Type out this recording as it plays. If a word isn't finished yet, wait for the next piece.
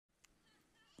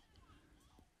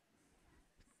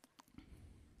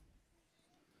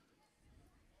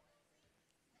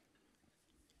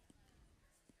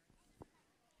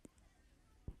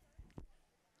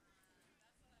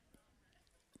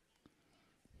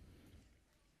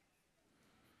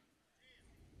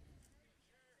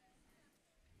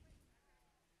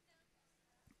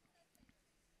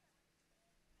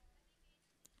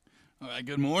All right,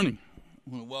 good morning. I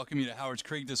want to welcome you to Howard's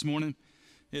Creek this morning.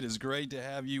 It is great to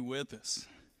have you with us.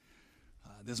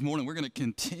 This morning, we're going to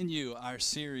continue our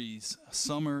series,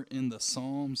 Summer in the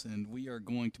Psalms, and we are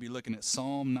going to be looking at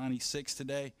Psalm 96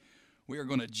 today. We are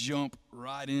going to jump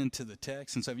right into the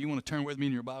text. And so if you want to turn with me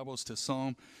in your Bibles to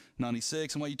Psalm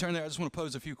 96, and while you turn there, I just want to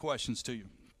pose a few questions to you.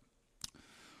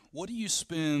 What do you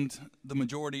spend the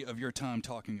majority of your time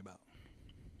talking about?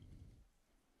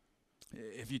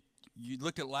 If you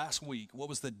looked at last week, what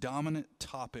was the dominant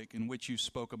topic in which you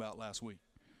spoke about last week?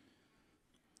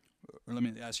 Or let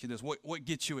me ask you this, what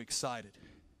gets you excited?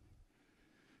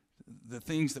 The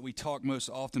things that we talk most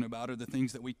often about are the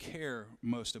things that we care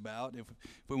most about. If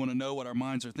we want to know what our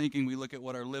minds are thinking, we look at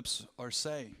what our lips are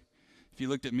saying. If you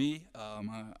looked at me,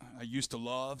 I used to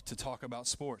love to talk about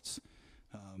sports.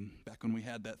 Back when we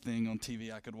had that thing on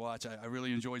TV I could watch, I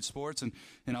really enjoyed sports, and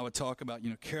I would talk about,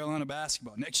 Carolina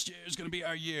basketball. Next year is going to be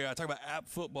our year. I talk about app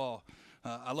football.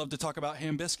 I love to talk about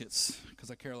ham biscuits because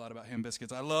I care a lot about ham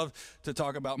biscuits. I love to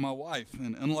talk about my wife,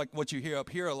 and unlike what you hear up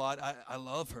here a lot, I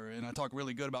love her, and I talk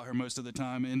really good about her most of the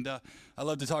time. And I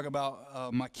love to talk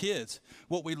about my kids.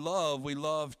 What we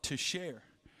love to share.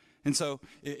 And so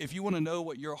if you want to know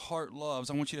what your heart loves,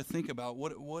 I want you to think about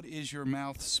what is your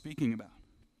mouth speaking about.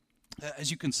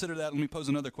 As you consider that, let me pose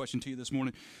another question to you this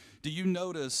morning. Do you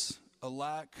notice a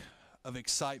lack of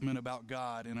excitement about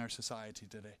God in our society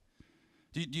today?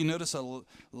 Do you notice a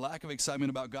lack of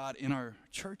excitement about God in our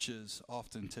churches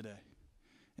often today?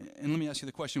 And let me ask you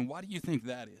the question, why do you think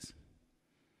that is?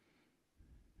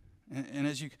 And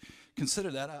as you consider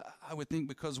that, I would think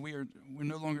because we're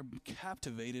no longer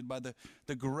captivated by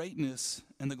the greatness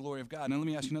and the glory of God. Now let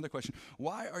me ask you another question.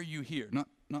 Why are you here? Not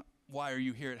why are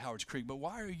you here at Howard's Creek, but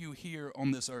why are you here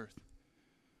on this earth?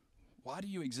 Why do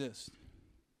you exist?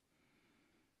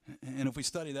 And if we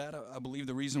study that, I believe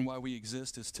the reason why we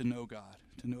exist is to know God,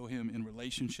 to know Him in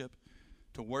relationship,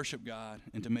 to worship God,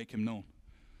 and to make Him known.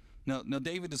 Now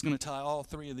David is going to tie all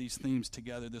three of these themes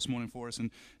together this morning for us.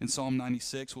 In Psalm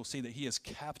 96, we'll see that he is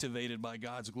captivated by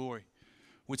God's glory,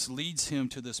 which leads him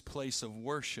to this place of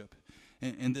worship.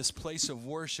 And this place of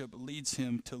worship leads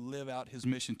him to live out his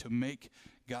mission, to make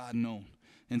God known.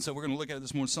 And so we're going to look at it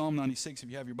this morning. Psalm 96,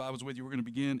 if you have your Bibles with you, we're going to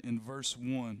begin in verse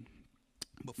 1.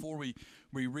 Before we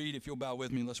read, if you'll bow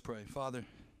with me, let's pray. Father,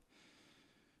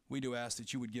 we do ask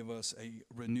that you would give us a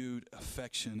renewed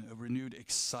affection, a renewed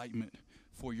excitement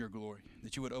for your glory,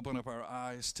 that you would open up our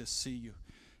eyes to see you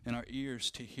and our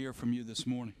ears to hear from you this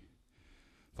morning.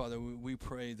 Father, we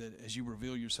pray that as you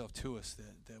reveal yourself to us,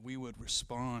 that we would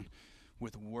respond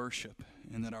with worship,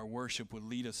 and that our worship would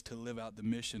lead us to live out the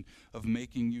mission of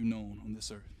making you known on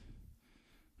this earth.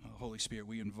 Holy Spirit,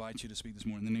 we invite you to speak this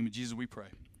morning. In the name of Jesus, we pray.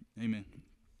 Amen.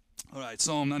 All right,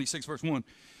 Psalm 96, verse 1.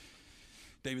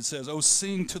 David says, "Oh,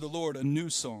 sing to the Lord a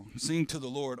new song. Sing to the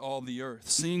Lord, all the earth.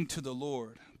 Sing to the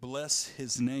Lord. Bless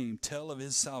his name. Tell of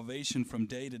his salvation from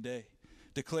day to day.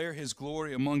 Declare his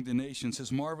glory among the nations,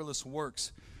 his marvelous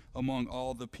works among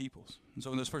all the peoples." And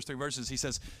so in those first three verses, he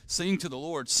says, sing to the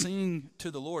Lord, sing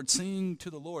to the Lord, sing to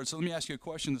the Lord. So let me ask you a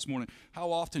question this morning.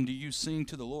 How often do you sing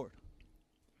to the Lord?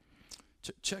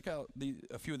 Check out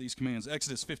a few of these commands.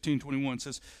 Exodus 15:21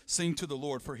 says, sing to the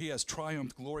Lord, for he has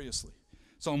triumphed gloriously.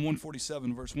 Psalm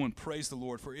 147, verse 1, praise the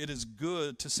Lord, for it is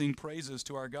good to sing praises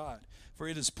to our God, for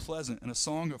it is pleasant, and a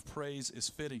song of praise is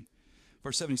fitting.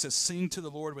 Verse 7, he says, sing to the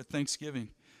Lord with thanksgiving.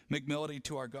 Make melody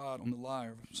to our God on the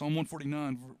lyre. Psalm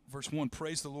 149, verse 1,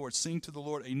 praise the Lord. Sing to the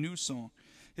Lord a new song,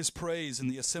 his praise in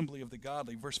the assembly of the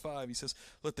godly. Verse 5, he says,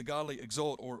 let the godly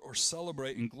exult or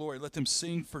celebrate in glory. Let them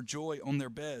sing for joy on their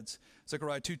beds.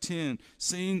 Zechariah 2:10,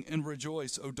 sing and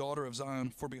rejoice, O daughter of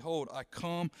Zion, for behold, I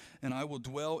come and I will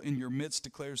dwell in your midst,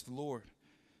 declares the Lord.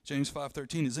 James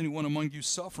 5:13, is anyone among you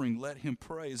suffering? Let him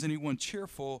pray. Is anyone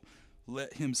cheerful?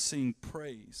 Let him sing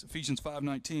praise. Ephesians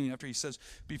 5:19, after he says,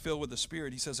 be filled with the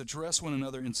Spirit, he says, address one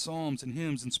another in psalms and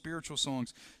hymns and spiritual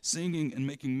songs, singing and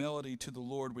making melody to the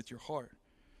Lord with your heart.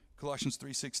 Colossians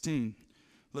 3:16,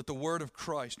 let the word of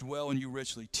Christ dwell in you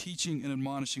richly, teaching and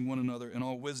admonishing one another in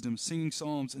all wisdom, singing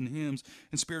psalms and hymns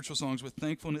and spiritual songs with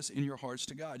thankfulness in your hearts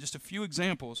to God. Just a few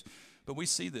examples, but we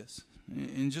see this.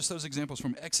 In just those examples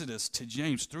from Exodus to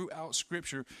James, throughout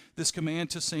Scripture, this command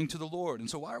to sing to the Lord. And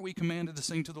so why are we commanded to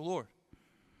sing to the Lord?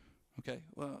 Okay,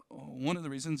 well, one of the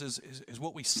reasons is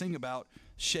what we sing about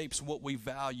shapes what we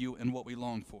value and what we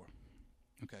long for.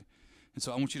 Okay, and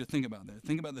so I want you to think about that.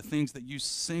 Think about the things that you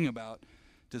sing about.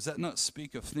 Does that not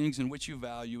speak of things in which you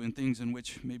value and things in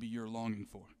which maybe you're longing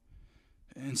for?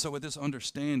 And so with this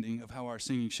understanding of how our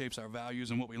singing shapes our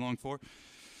values and what we long for,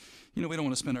 we don't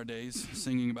want to spend our days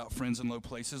singing about friends in low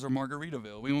places or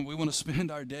Margaritaville. We want to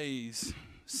spend our days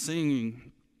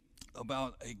singing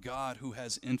about a God who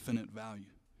has infinite value.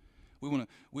 We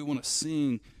want to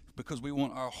sing because we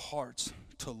want our hearts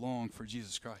to long for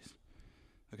Jesus Christ.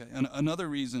 Okay, and another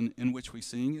reason in which we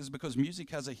sing is because music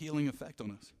has a healing effect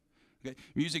on us. Okay,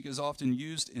 music is often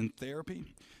used in therapy.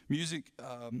 Music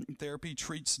therapy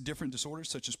treats different disorders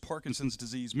such as Parkinson's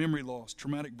disease, memory loss,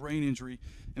 traumatic brain injury,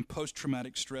 and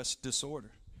post-traumatic stress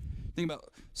disorder. Think about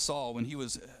Saul when he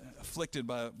was afflicted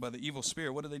by the evil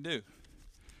spirit. What did they do?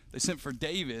 They sent for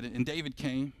David, and David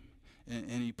came,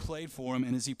 and he played for him.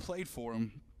 And as he played for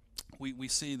him, we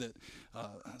see that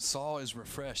Saul is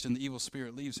refreshed and the evil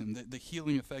spirit leaves him. The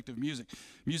healing effect of music.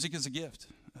 Music is a gift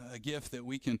that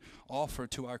we can offer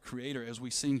to our Creator as we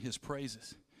sing His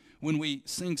praises. When we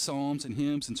sing psalms and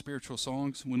hymns and spiritual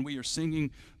songs, when we are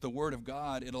singing the Word of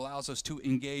God, it allows us to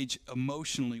engage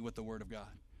emotionally with the Word of God.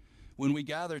 When we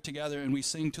gather together and we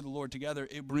sing to the Lord together,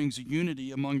 it brings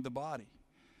unity among the body.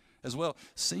 As well,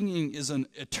 singing is an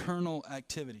eternal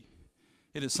activity.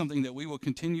 It is something that we will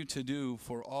continue to do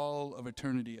for all of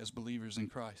eternity as believers in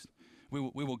Christ. We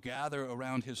will gather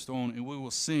around His throne and we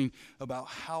will sing about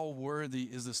how worthy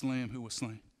is this Lamb who was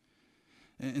slain.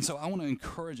 And so I want to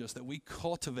encourage us that we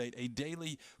cultivate a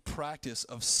daily practice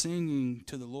of singing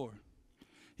to the Lord.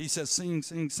 He says, sing,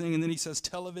 sing, sing, and then he says,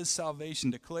 tell of His salvation,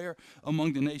 declare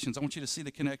among the nations. I want you to see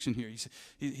the connection here.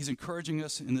 He's encouraging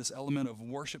us in this element of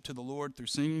worship to the Lord through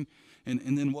singing,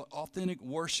 and then what authentic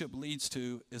worship leads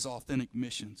to is authentic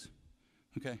missions.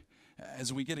 Okay?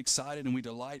 As we get excited and we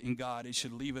delight in God, it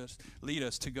should lead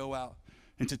us to go out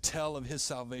and to tell of His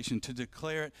salvation, to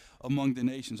declare it among the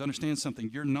nations. Understand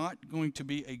something. You're not going to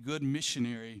be a good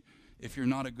missionary if you're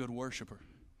not a good worshiper.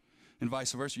 And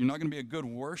vice versa. You're not going to be a good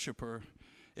worshiper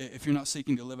if you're not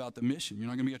seeking to live out the mission. You're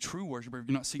not going to be a true worshiper if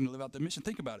you're not seeking to live out the mission.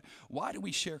 Think about it. Why do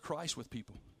we share Christ with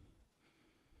people?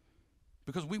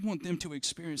 Because we want them to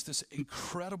experience this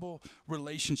incredible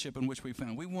relationship in which we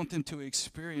found. We want them to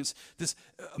experience this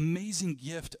amazing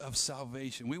gift of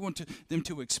salvation. We want them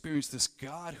to experience this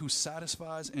God who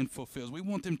satisfies and fulfills. We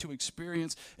want them to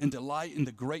experience and delight in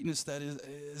the greatness that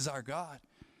is our God.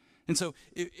 And so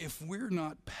if we're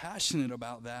not passionate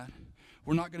about that,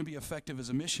 we're not going to be effective as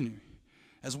a missionary.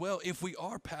 As well, if we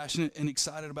are passionate and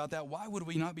excited about that, why would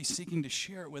we not be seeking to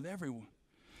share it with everyone?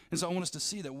 And so I want us to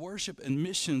see that worship and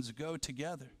missions go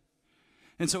together.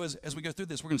 And so as we go through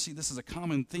this, we're going to see this is a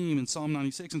common theme in Psalm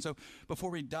 96. And so before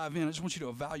we dive in, I just want you to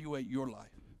evaluate your life.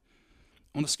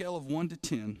 On a scale of 1 to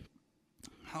 10,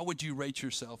 how would you rate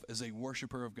yourself as a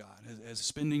worshiper of God, as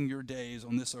spending your days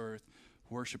on this earth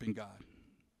worshiping God?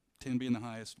 10 being the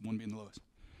highest, 1 being the lowest.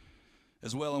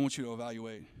 As well, I want you to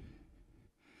evaluate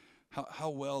how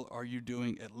well are you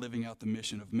doing at living out the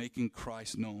mission of making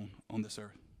Christ known on this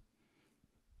earth?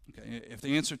 Okay, if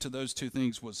the answer to those two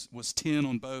things was 10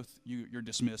 on both, you're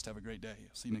dismissed. Have a great day.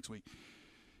 I'll see you next week.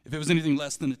 If it was anything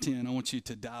less than a 10, I want you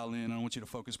to dial in. I want you to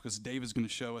focus because David's going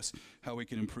to show us how we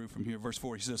can improve from here. Verse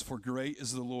 4, he says, for great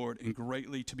is the Lord and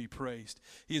greatly to be praised.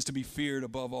 He is to be feared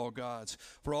above all gods.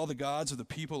 For all the gods of the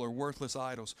people are worthless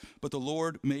idols, but the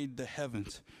Lord made the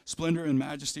heavens. Splendor and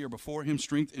majesty are before Him.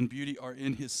 Strength and beauty are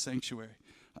in His sanctuary.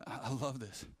 I love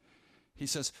this. He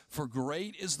says, for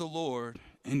great is the Lord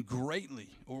and greatly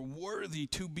or worthy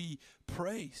to be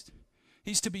praised.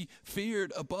 He's to be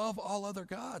feared above all other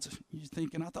gods. You're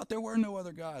thinking, I thought there were no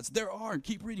other gods. There are.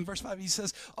 Keep reading verse 5. He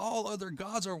says, all other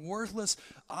gods are worthless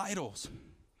idols.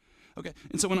 Okay,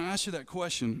 and so when I ask you that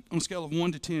question, on a scale of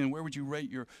 1 to 10, where would you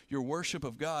rate your worship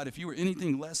of God? If you were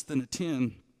anything less than a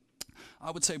 10,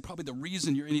 I would say probably the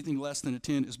reason you're anything less than a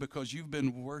 10 is because you've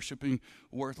been worshiping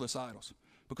worthless idols.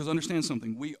 Because understand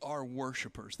something, we are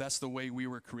worshipers. That's the way we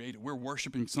were created. We're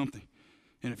worshiping something.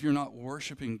 And if you're not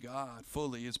worshiping God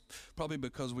fully, it's probably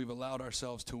because we've allowed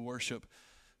ourselves to worship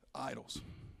idols.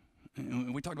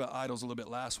 And we talked about idols a little bit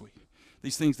last week.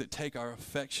 These things that take our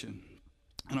affection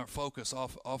and our focus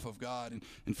off of God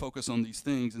and focus on these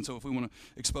things. And so if we want to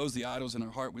expose the idols in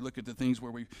our heart, we look at the things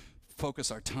where we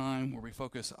focus our time, where we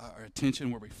focus our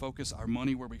attention, where we focus our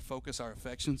money, where we focus our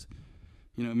affections.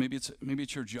 You know, maybe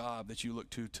it's your job that you look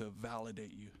to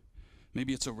validate you.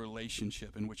 Maybe it's a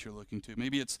relationship in which you're looking to.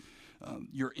 Maybe it's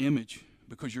your image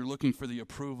because you're looking for the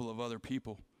approval of other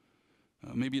people.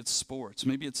 Maybe it's sports.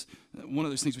 Maybe it's one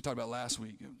of those things we talked about last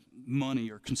week, money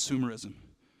or consumerism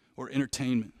or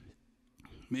entertainment.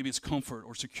 Maybe it's comfort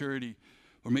or security,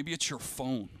 or maybe it's your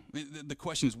phone. The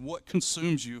question is, what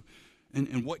consumes you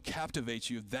and what captivates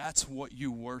you? That's what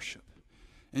you worship.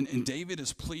 And David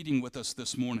is pleading with us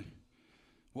this morning.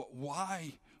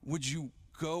 Why would you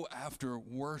go after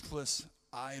worthless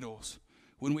idols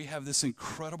when we have this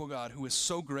incredible God who is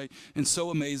so great and so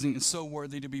amazing and so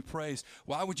worthy to be praised?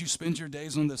 Why would you spend your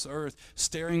days on this earth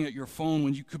staring at your phone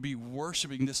when you could be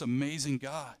worshiping this amazing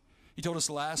God? He told us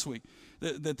last week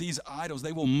that these idols,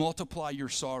 they will multiply your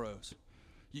sorrows.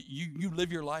 You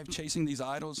live your life chasing these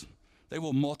idols, they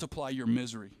will multiply your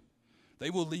misery.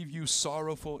 They will leave you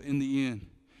sorrowful in the end.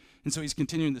 And so he's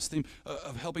continuing this theme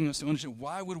of helping us to understand,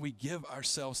 why would we give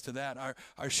ourselves to that?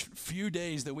 Our few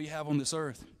days that we have on this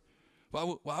earth,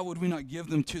 why would we not give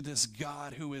them to this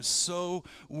God who is so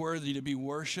worthy to be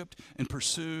worshiped and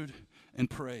pursued and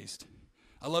praised?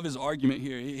 I love his argument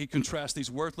here. He contrasts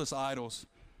these worthless idols.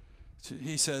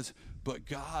 He says, but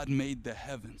God made the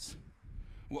heavens.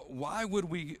 Why would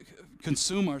we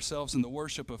consume ourselves in the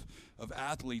worship of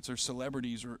athletes or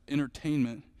celebrities or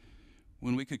entertainment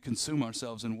when we could consume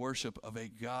ourselves in worship of a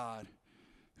God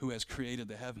who has created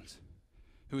the heavens,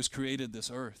 who has created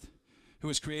this earth, who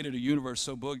has created a universe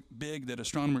so big that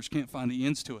astronomers can't find the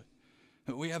ends to it?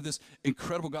 We have this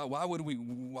incredible God. Why would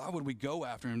we go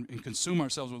after and consume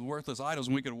ourselves with worthless idols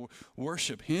when we could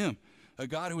worship him? A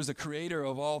God who is the creator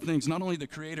of all things. Not only the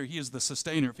creator, he is the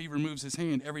sustainer. If he removes his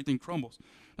hand, everything crumbles.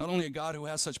 Not only a God who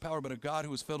has such power, but a God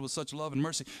who is filled with such love and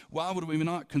mercy. Why would we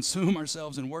not consume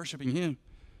ourselves in worshiping him?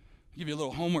 I'll give you a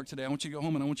little homework today. I want you to go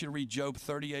home and I want you to read Job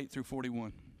 38 through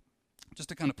 41. Just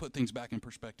to kind of put things back in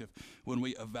perspective when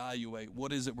we evaluate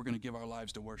what is it we're going to give our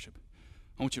lives to worship.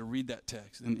 I want you to read that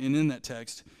text. And in that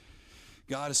text,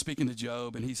 God is speaking to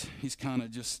Job, and he's kind of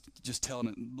just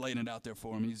laying it out there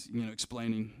for him. He's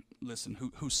explaining, listen,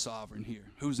 who's sovereign here?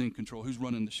 Who's in control? Who's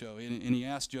running the show? And he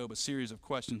asked Job a series of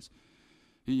questions.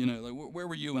 Like, where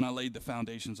were you when I laid the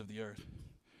foundations of the earth?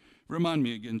 Remind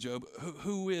me again, Job,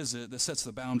 who is it that sets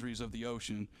the boundaries of the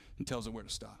ocean and tells it where to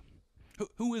stop?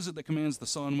 Who is it that commands the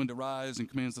sun when to rise and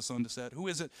commands the sun to set? Who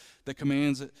is it that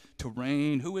commands it to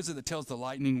rain? Who is it that tells the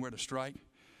lightning where to strike?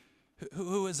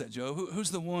 Who is that, Job?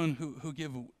 Who's the one who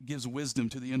gives wisdom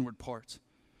to the inward parts?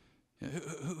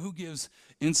 Who gives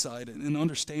insight and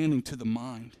understanding to the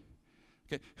mind?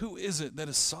 Okay, who is it that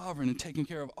is sovereign and taking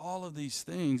care of all of these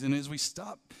things? And as we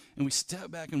stop and we step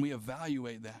back and we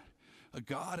evaluate that, a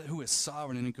God who is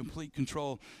sovereign and in complete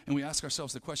control, and we ask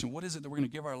ourselves the question, what is it that we're going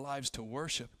to give our lives to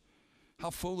worship? How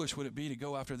foolish would it be to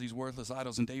go after these worthless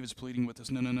idols? And David's pleading with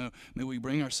us, no. May we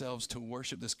bring ourselves to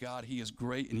worship this God. He is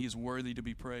great and he is worthy to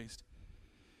be praised.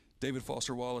 David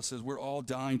Foster Wallace says, we're all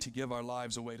dying to give our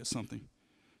lives away to something.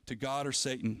 To God or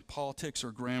Satan, politics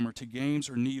or grammar, to games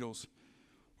or needles,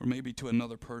 or maybe to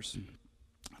another person.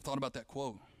 I thought about that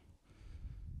quote,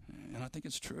 and I think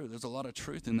it's true. There's a lot of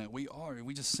truth in that. We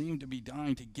just seem to be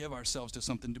dying to give ourselves to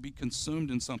something, to be consumed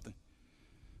in something.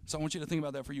 So I want you to think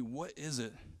about that for you. What is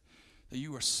it that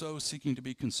you are so seeking to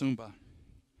be consumed by?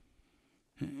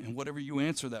 And whatever you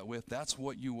answer that with, that's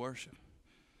what you worship.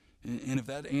 And if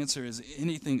that answer is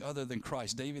anything other than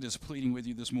Christ, David is pleading with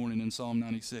you this morning in Psalm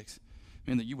 96,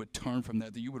 man, that you would turn from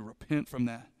that you would repent from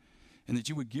that, and that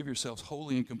you would give yourselves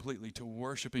wholly and completely to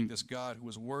worshiping this God who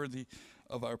is worthy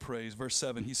of our praise. Verse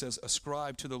 7, he says,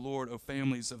 ascribe to the Lord, O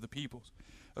families of the peoples.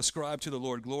 Ascribe to the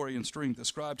Lord glory and strength.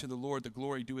 Ascribe to the Lord the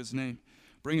glory due his name.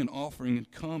 Bring an offering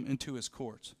and come into his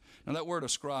courts. Now that word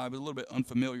ascribe is a little bit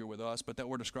unfamiliar with us, but that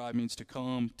word ascribe means to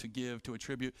come, to give, to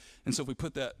attribute. And so if we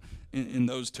put that in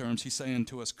those terms, he's saying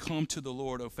to us, come to the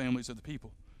Lord, O families of the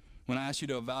people. When I ask you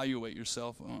to evaluate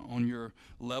yourself on your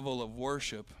level of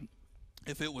worship,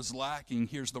 if it was lacking,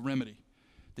 here's the remedy.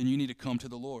 Then you need to come to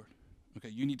the Lord. Okay,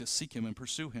 you need to seek him and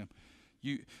pursue him.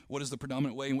 What is the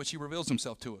predominant way in which he reveals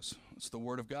himself to us? It's the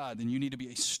Word of God. Then you need to be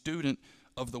a student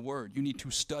of the Word. You need to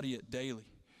study it daily,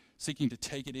 seeking to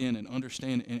take it in and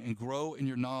understand and grow in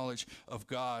your knowledge of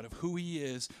God, of who he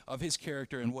is, of his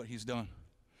character, and what he's done.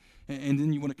 And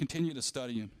then you want to continue to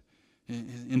study him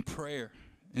in prayer,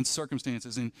 in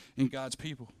circumstances, in God's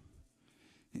people.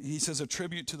 He says,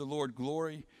 attribute to the Lord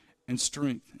glory and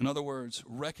strength. In other words,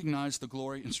 recognize the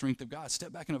glory and strength of God.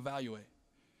 Step back and evaluate.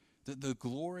 The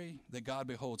glory that God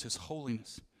beholds, his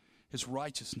holiness, his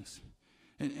righteousness,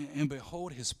 and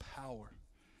behold his power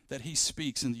that he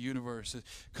speaks in the universe, that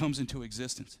comes into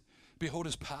existence. Behold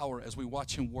his power as we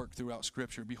watch him work throughout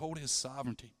Scripture. Behold his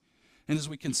sovereignty. And as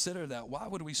we consider that, why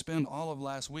would we spend all of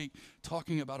last week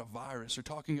talking about a virus or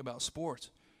talking about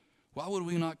sports? Why would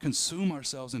we not consume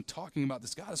ourselves in talking about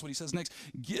this God? That's what he says next.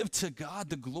 Give to God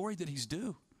the glory that he's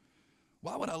due.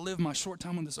 Why would I live my short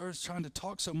time on this earth trying to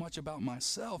talk so much about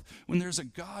myself when there's a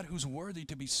God who's worthy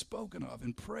to be spoken of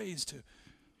and praised to?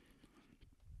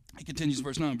 He continues in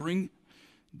verse 9,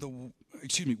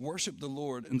 worship the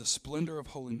Lord in the splendor of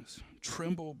holiness.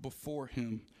 Tremble before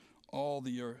him, all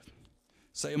the earth.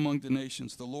 Say among the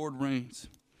nations, the Lord reigns.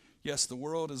 Yes, the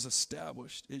world is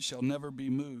established. It shall never be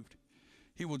moved.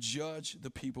 He will judge the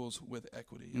peoples with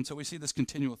equity. And so we see this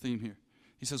continual theme here.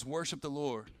 He says, worship the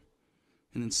Lord,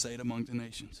 and then say it among the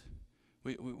nations.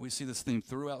 We see this theme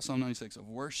throughout Psalm 96 of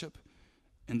worship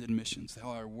and then missions. How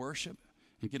our worship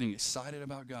and getting excited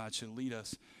about God should lead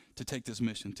us to take this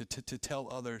mission, to tell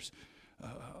others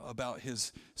about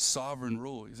his sovereign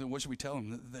rule. He said, what should we tell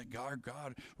them? That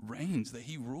God reigns, that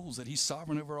he rules, that he's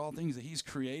sovereign over all things, that he's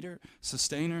creator,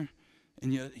 sustainer,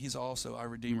 and yet he's also our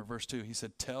Redeemer. Verse 2, he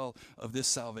said, tell of this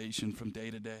salvation from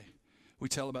day to day. We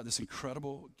tell about this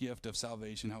incredible gift of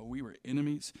salvation, how we were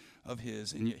enemies of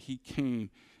his, and yet he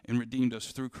came and redeemed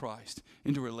us through Christ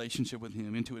into a relationship with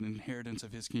him, into an inheritance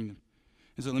of his kingdom.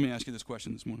 And so let me ask you this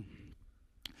question this morning.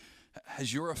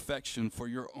 Has your affection for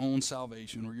your own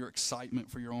salvation, or your excitement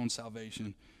for your own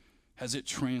salvation, has it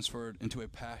transferred into a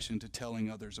passion to telling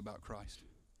others about Christ?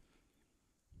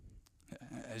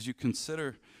 As you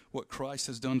consider what Christ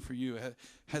has done for you,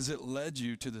 has it led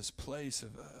you to this place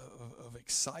of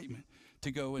excitement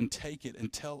to go and take it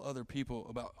and tell other people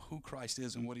about who Christ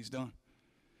is and what he's done?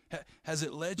 Has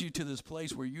it led you to this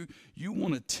place where you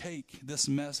want to take this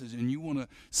message and you want to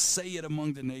say it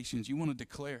among the nations? You want to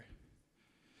declare it?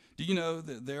 Do you know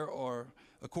that there are,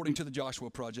 according to the Joshua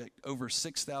Project, over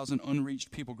 6,000 unreached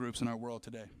people groups in our world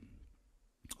today?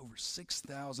 Over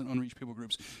 6,000 unreached people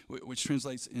groups, which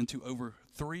translates into over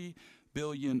 3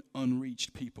 billion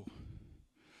unreached people.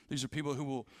 These are people who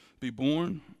will be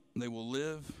born, they will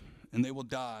live, and they will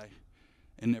die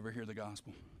and never hear the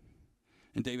gospel.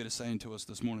 And David is saying to us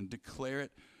this morning, declare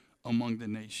it among the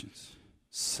nations.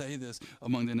 Say this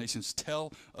among the nations.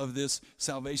 Tell of this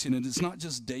salvation. And it's not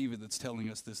just David that's telling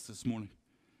us this morning.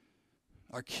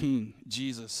 Our King,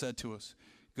 Jesus, said to us,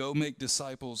 go make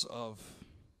disciples of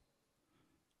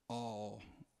all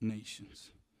nations,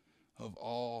 of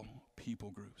all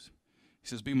people groups. He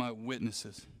says, be my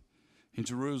witnesses in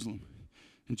Jerusalem,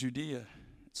 in Judea,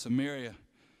 Samaria,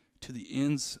 to the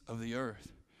ends of the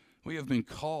earth. We have been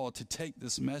called to take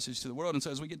this message to the world. And so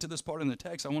as we get to this part in the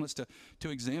text, I want us to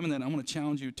examine that. And I want to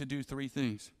challenge you to do 3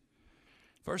 things.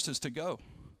 First is to go,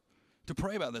 to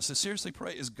pray about this, to seriously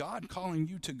pray. Is God calling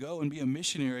you to go and be a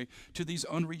missionary to these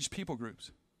unreached people groups?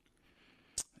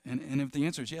 And if the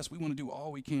answer is yes, we want to do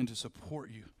all we can to support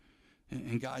you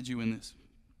and guide you in this.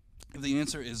 If the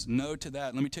answer is no to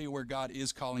that, let me tell you where God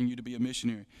is calling you to be a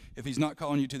missionary. If he's not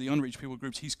calling you to the unreached people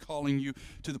groups, he's calling you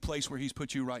to the place where he's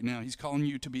put you right now. He's calling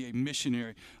you to be a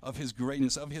missionary of his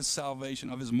greatness, of his salvation,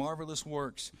 of his marvelous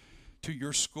works to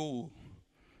your school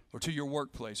or to your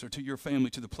workplace or to your family,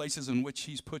 to the places in which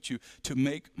he's put you, to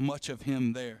make much of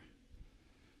him there.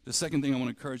 The second thing I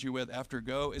want to encourage you with after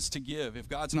go is to give. If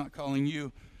God's not calling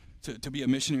you to be a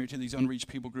missionary to these unreached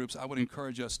people groups, I would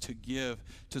encourage us to give,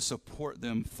 to support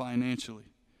them financially,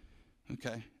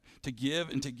 okay? To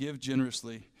give and to give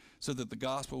generously so that the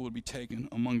gospel would be taken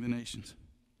among the nations.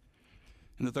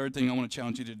 And the third thing I want to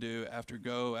challenge you to do after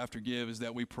go, after give, is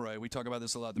that we pray. We talk about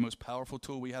this a lot. The most powerful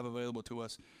tool we have available to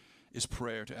us is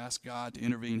prayer, to ask God to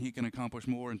intervene. He can accomplish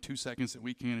more in 2 seconds than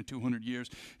we can in 200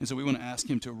 years. And so we want to ask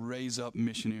him to raise up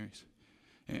missionaries.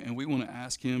 And we want to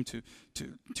ask him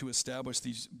to establish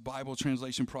these Bible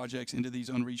translation projects into these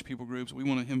unreached people groups. We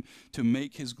want him to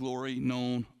make his glory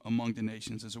known among the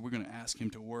nations. And so we're going to ask him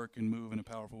to work and move in a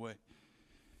powerful way.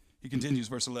 He continues,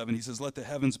 verse 11. He says, let the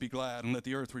heavens be glad and let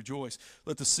the earth rejoice.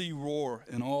 Let the sea roar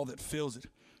and all that fills it.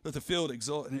 Let the field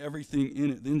exult and everything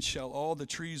in it. Then shall all the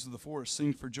trees of the forest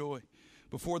sing for joy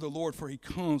before the Lord, for he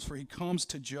comes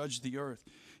to judge the earth.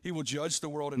 He will judge the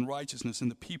world in righteousness and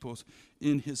the peoples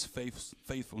in his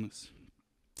faithfulness.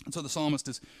 And so the psalmist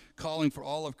is calling for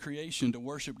all of creation to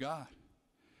worship God.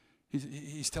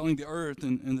 He's telling the earth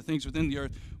and the things within the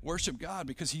earth, worship God,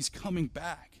 because he's coming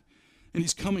back. And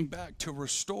he's coming back to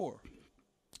restore.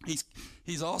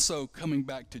 He's also coming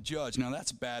back to judge. Now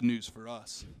that's bad news for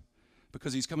us,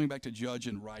 because he's coming back to judge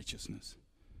in righteousness.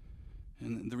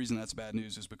 And the reason that's bad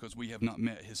news is because we have not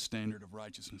met his standard of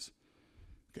righteousness.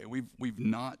 Okay, we've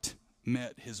not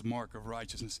met his mark of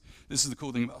righteousness. This is the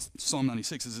cool thing about Psalm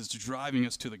 96, is it's driving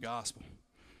us to the gospel.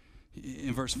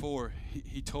 In verse 4,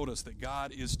 he told us that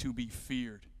God is to be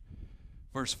feared.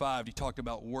 Verse 5, he talked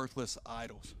about worthless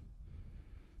idols.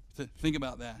 Think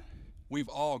about that. We've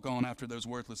all gone after those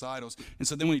worthless idols. And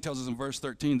so then when he tells us in verse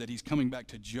 13 that he's coming back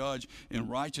to judge in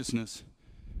righteousness,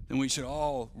 then we should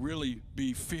all really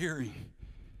be fearing,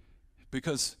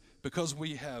 because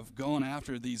we have gone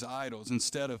after these idols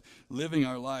instead of living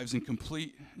our lives in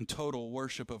complete and total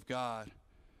worship of God.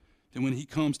 Then when he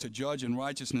comes to judge in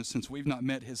righteousness, since we've not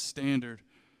met his standard,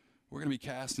 we're going to be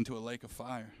cast into a lake of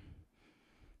fire,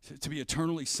 to be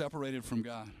eternally separated from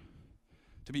God,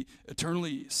 to be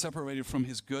eternally separated from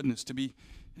his goodness, to be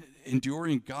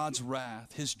enduring God's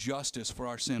wrath, his justice for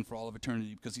our sin for all of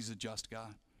eternity, because he's a just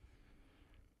God.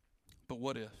 But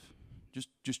what if,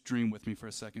 just dream with me for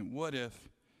a second, what if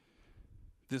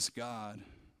this God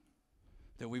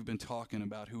that we've been talking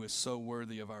about, who is so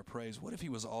worthy of our praise, what if he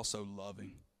was also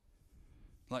loving?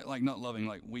 Like not loving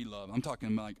like we love. I'm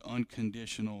talking about like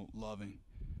unconditional loving,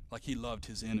 like he loved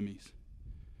his enemies.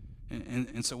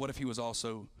 And so what if he was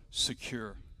also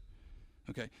secure?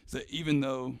 Okay, so even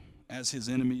though as his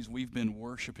enemies we've been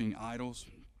worshiping idols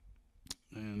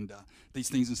and these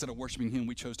things, instead of worshiping him,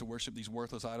 we chose to worship these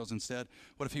worthless idols instead.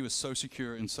 What if he was so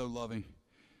secure and so loving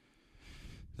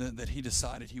that he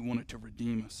decided he wanted to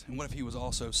redeem us? And what if he was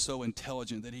also so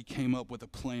intelligent that he came up with a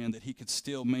plan that he could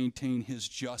still maintain his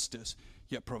justice,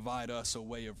 yet provide us a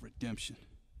way of redemption?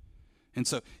 And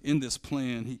so in this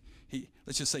plan, he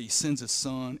let's just say he sends his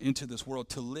son into this world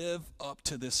to live up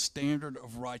to this standard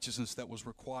of righteousness that was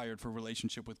required for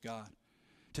relationship with God.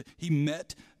 He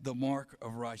met the mark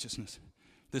of righteousness.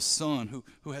 This son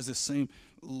who has this same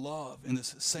love and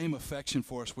this same affection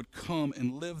for us would come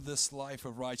and live this life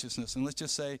of righteousness. And let's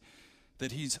just say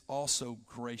that he's also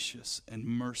gracious and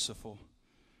merciful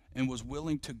and was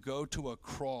willing to go to a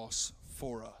cross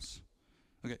for us.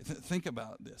 Okay, think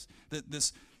about this. That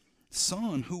this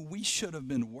son who we should have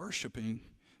been worshiping,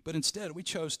 but instead we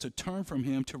chose to turn from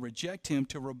him, to reject him,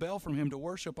 to rebel from him, to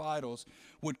worship idols,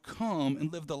 would come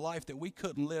and live the life that we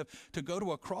couldn't live, to go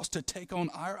to a cross to take on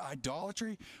our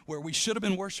idolatry where we should have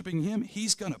been worshiping him.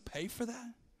 He's going to pay for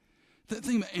that. The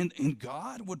thing, and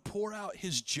God would pour out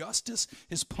his justice,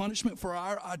 his punishment for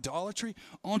our idolatry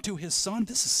onto his son.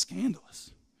 This is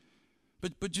scandalous.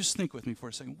 But just think with me for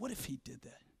a second. What if he did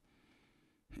that?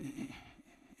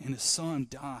 And his son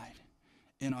died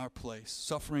in our place,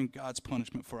 suffering God's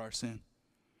punishment for our sin.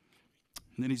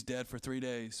 And then he's dead for 3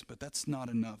 days, but that's not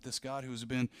enough. This God who's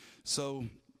been so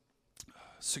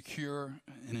secure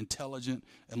and intelligent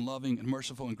and loving and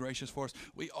merciful and gracious for us,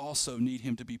 we also need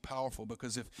him to be powerful,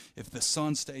 because if the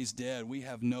son stays dead, we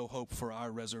have no hope for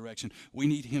our resurrection. We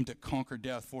need him to conquer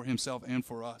death for himself and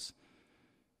for us.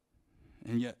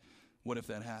 And yet, what if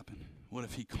that happened? What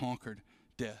if he conquered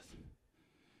death?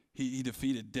 He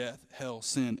defeated death, hell,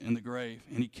 sin, and the grave,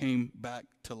 and he came back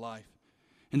to life.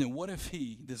 And then what if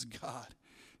he, this God,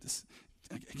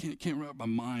 I can't wrap my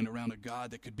mind around a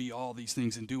God that could be all these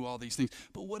things and do all these things,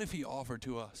 but what if he offered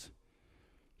to us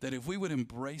that if we would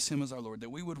embrace him as our Lord,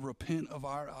 that we would repent of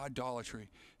our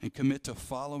idolatry and commit to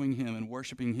following him and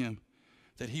worshiping him,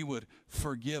 that he would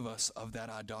forgive us of that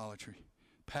idolatry,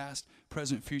 past,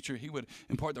 present, future. He would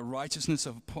impart the righteousness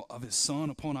of his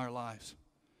son upon our lives.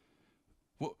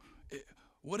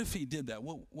 What if he did that?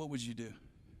 What would you do?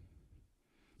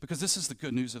 Because this is the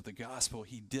good news of the gospel.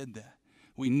 He did that.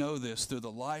 We know this through the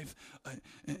life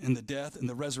and the death and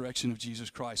the resurrection of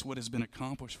Jesus Christ, what has been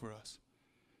accomplished for us.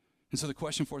 And so the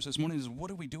question for us this morning is, what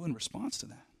do we do in response to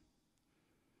that?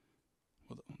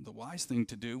 Well, the wise thing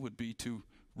to do would be to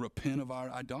repent of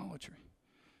our idolatry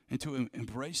and to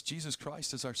embrace Jesus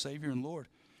Christ as our Savior and Lord,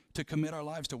 to commit our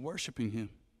lives to worshiping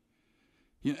him.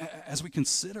 You know, as we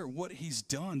consider what he's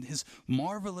done, his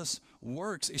marvelous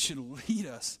works, it should lead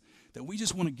us that we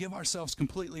just want to give ourselves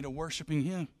completely to worshiping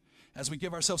him. As we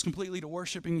give ourselves completely to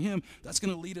worshiping him, that's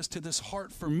going to lead us to this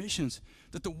heart for missions,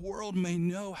 that the world may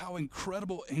know how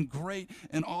incredible and great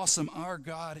and awesome our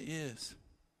God is.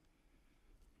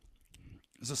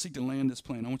 As I seek to land this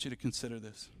plane, I want you to consider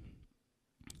this.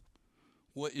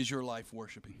 What is your life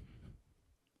worshiping?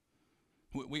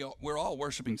 We're all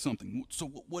worshiping something. So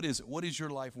what is it? What is your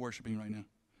life worshiping right now?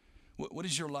 What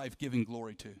is your life giving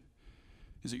glory to?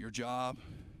 Is it your job?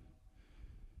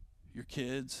 Your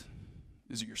kids?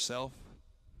 Is it yourself?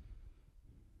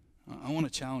 I want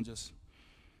to challenge us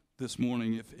this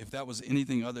morning, if that was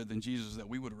anything other than Jesus, that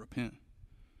we would repent.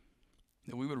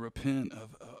 That we would repent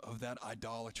of that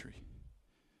idolatry.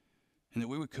 And that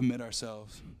we would commit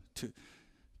ourselves to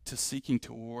seeking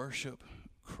to worship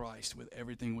Christ with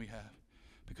everything we have.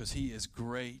 Because he is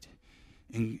great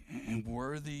and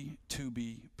worthy to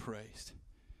be praised.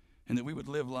 And that we would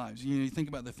live lives. You think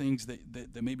about the things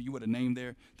that maybe you would have named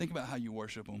there. Think about how you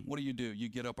worship them. What do? You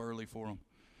get up early for them.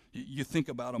 You think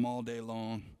about them all day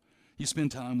long. You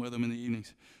spend time with them in the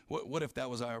evenings. What if that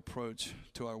was our approach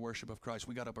to our worship of Christ?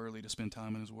 We got up early to spend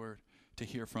time in his word, to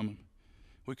hear from him.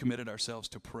 We committed ourselves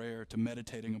to prayer, to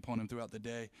meditating upon him throughout the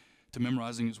day, to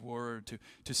memorizing his word,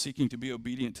 to seeking to be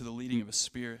obedient to the leading of his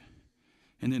spirit.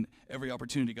 And then every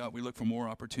opportunity, God, we look for more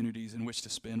opportunities in which to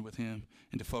spend with him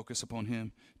and to focus upon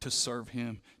him, to serve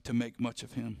him, to make much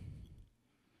of him.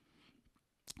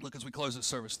 Look, as we close this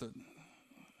service, the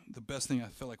best thing I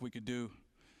feel like we could do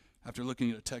after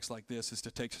looking at a text like this is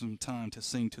to take some time to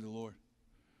sing to the Lord,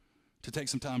 to take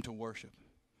some time to worship.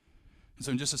 And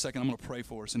so in just a second, I'm going to pray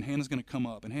for us, and Hannah's going to come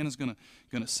up, and Hannah's going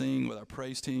to sing with our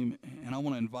praise team, and I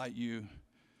want to invite you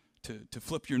to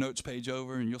flip your notes page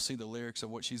over, and you'll see the lyrics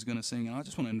of what she's going to sing, and I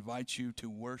just want to invite you to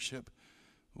worship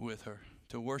with her,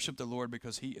 to worship the Lord,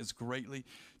 because He is greatly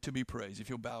to be praised. If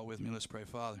you'll bow with me, let's pray.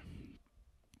 Father,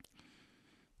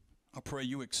 I pray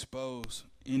you expose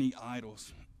any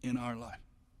idols in our life.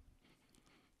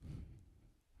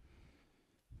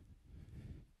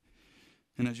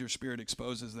 And as your Spirit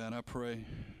exposes that, I pray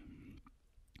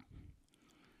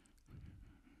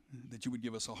that you would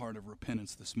give us a heart of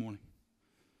repentance this morning,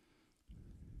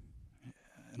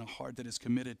 and a heart that is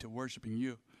committed to worshiping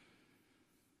you.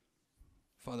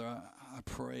 Father, I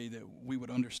pray that we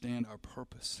would understand our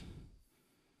purpose,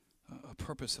 a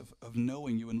purpose of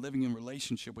knowing you and living in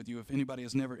relationship with you. If anybody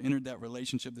has never entered that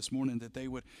relationship this morning, that they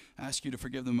would ask you to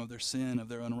forgive them of their sin, of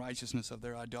their unrighteousness, of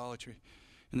their idolatry,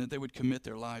 and that they would commit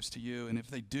their lives to you. And if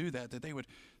they do that, that they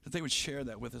would share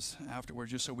that with us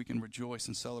afterwards, just so we can rejoice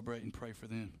and celebrate and pray for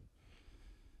them.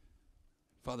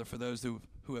 Father, for those who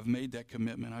have made that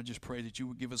commitment, I just pray that you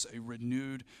would give us a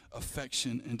renewed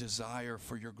affection and desire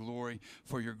for your glory,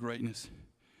 for your greatness,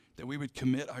 that we would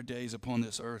commit our days upon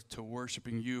this earth to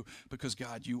worshiping you, because,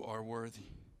 God, you are worthy.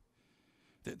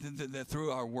 That through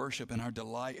our worship and our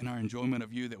delight and our enjoyment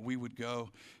of you, that we would go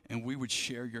and we would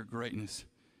share your greatness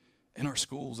in our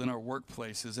schools, in our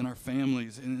workplaces, in our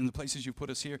families, in the places you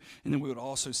put us here, and then we would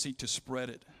also seek to spread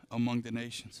it among the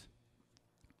nations.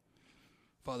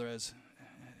 Father, as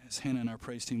Hannah and our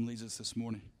praise team leads us this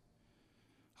morning,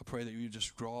 I pray that you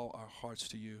just draw our hearts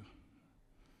to you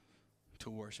to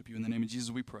worship you. In the name of Jesus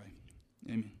we pray.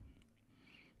 Amen.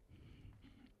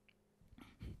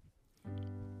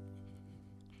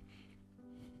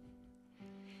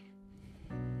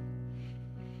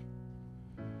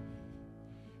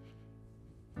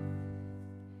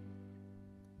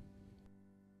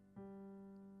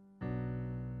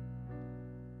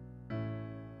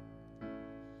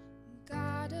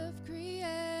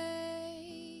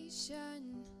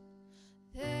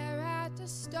 To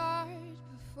start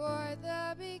before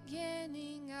the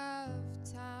beginning of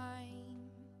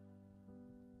time,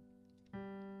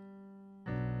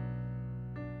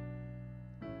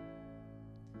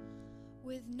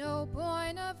 with no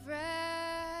point of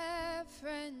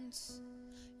reference,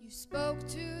 you spoke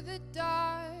to the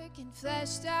dark and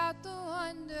fleshed out the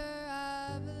wonder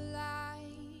of light.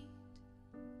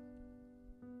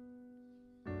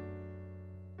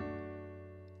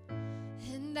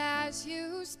 And as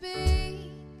you speak,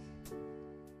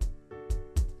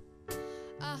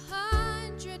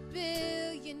 100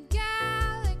 billion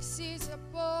galaxies are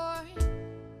born.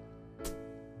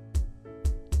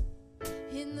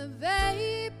 In the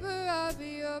vapor of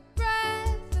your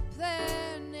breath, the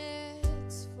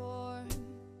planets form.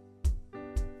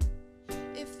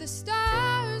 If the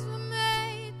stars were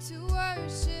made to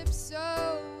worship,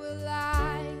 so will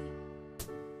I.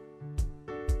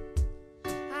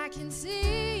 I can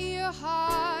see your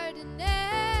heart in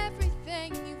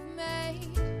everything you've made.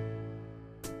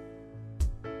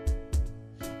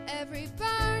 Every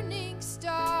burning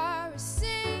star, a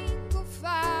single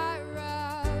fire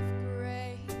of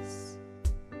grace.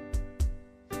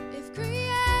 If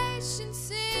creation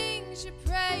sings your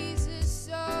praises,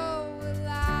 so will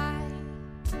I.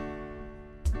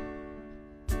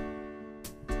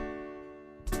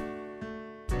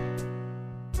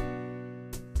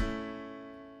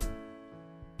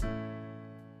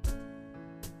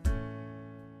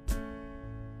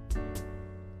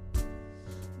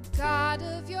 God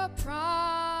of your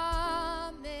promise,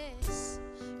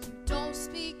 you don't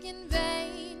speak in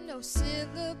vain, no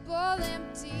syllable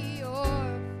empty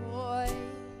or void.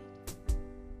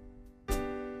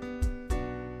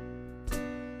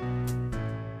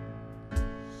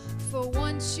 For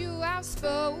once you have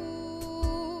spoken,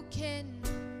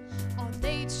 all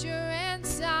nature and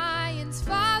science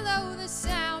follow the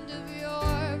sound of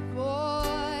your voice.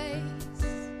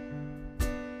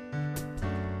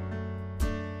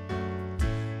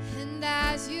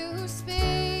 As you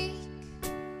speak,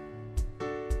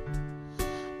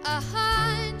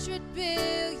 100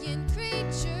 billion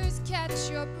creatures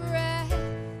catch your breath,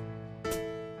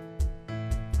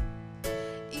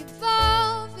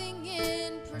 evolving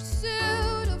in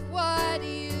pursuit of what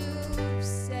you've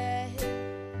said.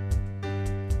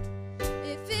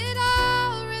 If it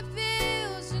all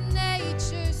reveals your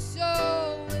nature,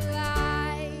 so will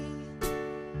I.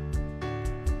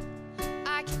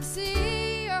 I can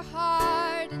see your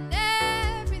heart in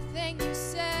everything you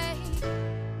say.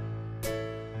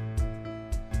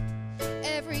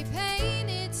 Every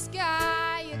painted sky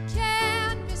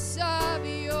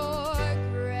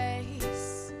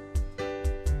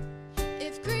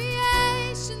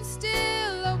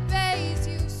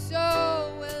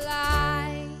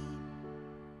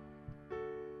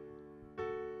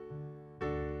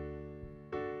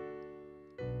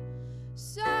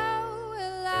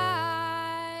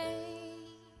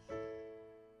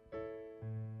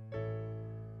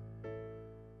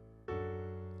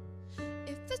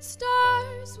that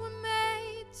stars were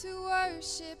made to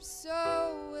worship,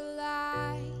 so will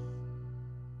I.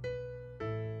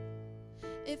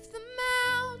 If the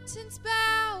mountains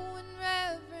bow in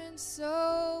reverence,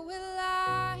 so will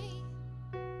I.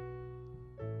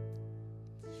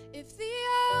 If the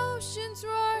oceans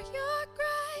roar your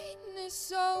greatness,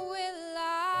 so will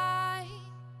I.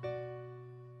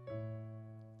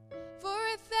 For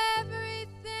if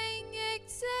everything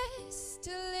exists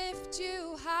to lift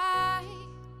you high,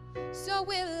 so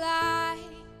will I.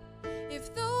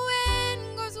 If the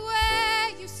wind goes where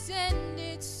you send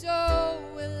it, so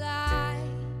will I.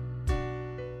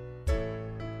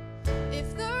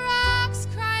 If the rocks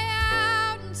cry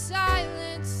out in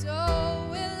silence, so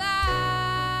will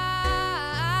I.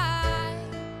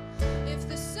 If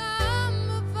the sum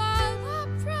of all our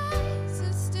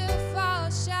praises still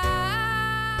falls shy,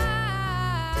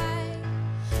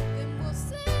 then we'll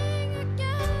sing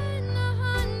again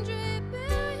 100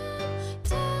 billion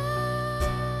times.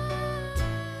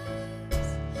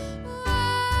 Whoa,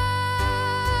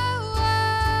 whoa,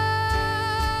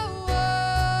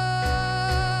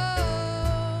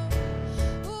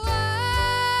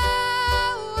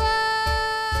 whoa,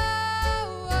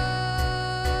 whoa.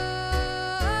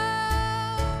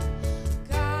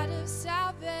 God of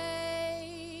salvation,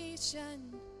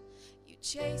 you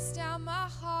chased down my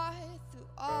heart through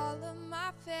all of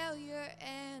my failure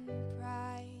and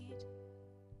pride.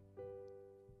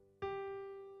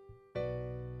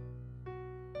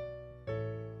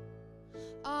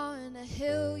 On a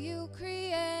hill you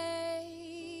created,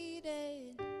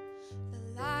 the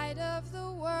light of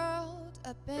the world,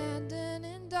 abandoned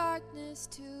in darkness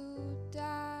to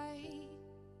die.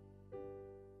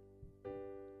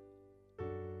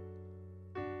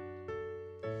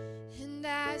 And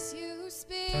as you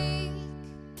speak,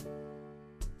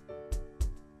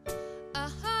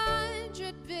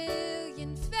 100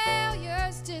 billion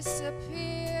failures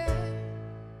disappear.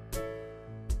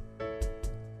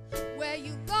 Where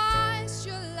you lost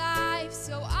your life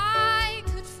so I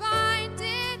could find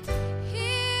it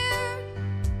here.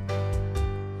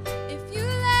 If you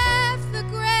left the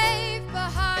grave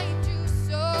behind you,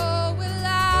 so will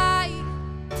I.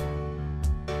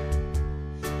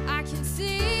 I can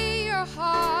see your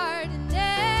heart in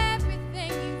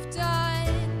everything you've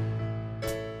done.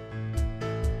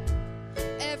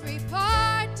 Every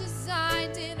part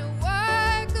designed in a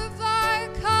work of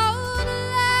art called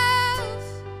love.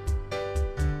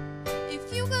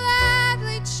 If you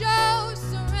gladly chose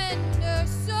surrender,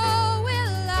 so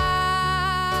will I.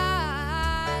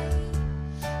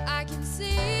 I can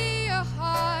see your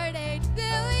heart 8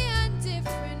 billion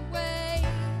different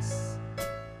ways.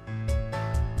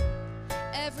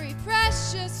 Every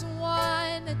precious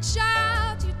one, a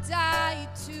child you died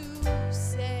to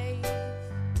save.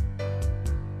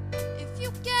 If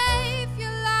you gave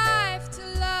your life to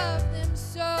love them,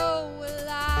 so will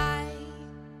I.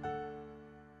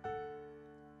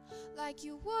 Like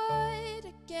you would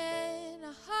again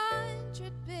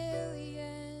 100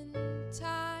 billion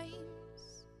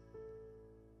times.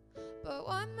 But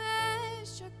what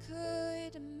measure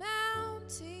could amount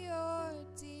to your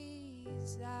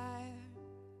desire?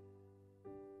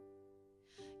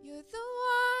 You're the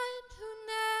one who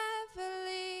never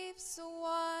leaves the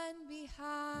one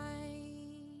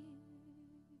behind.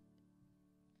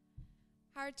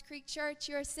 Howard Creek Church,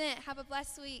 you're sent. Have a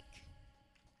blessed week.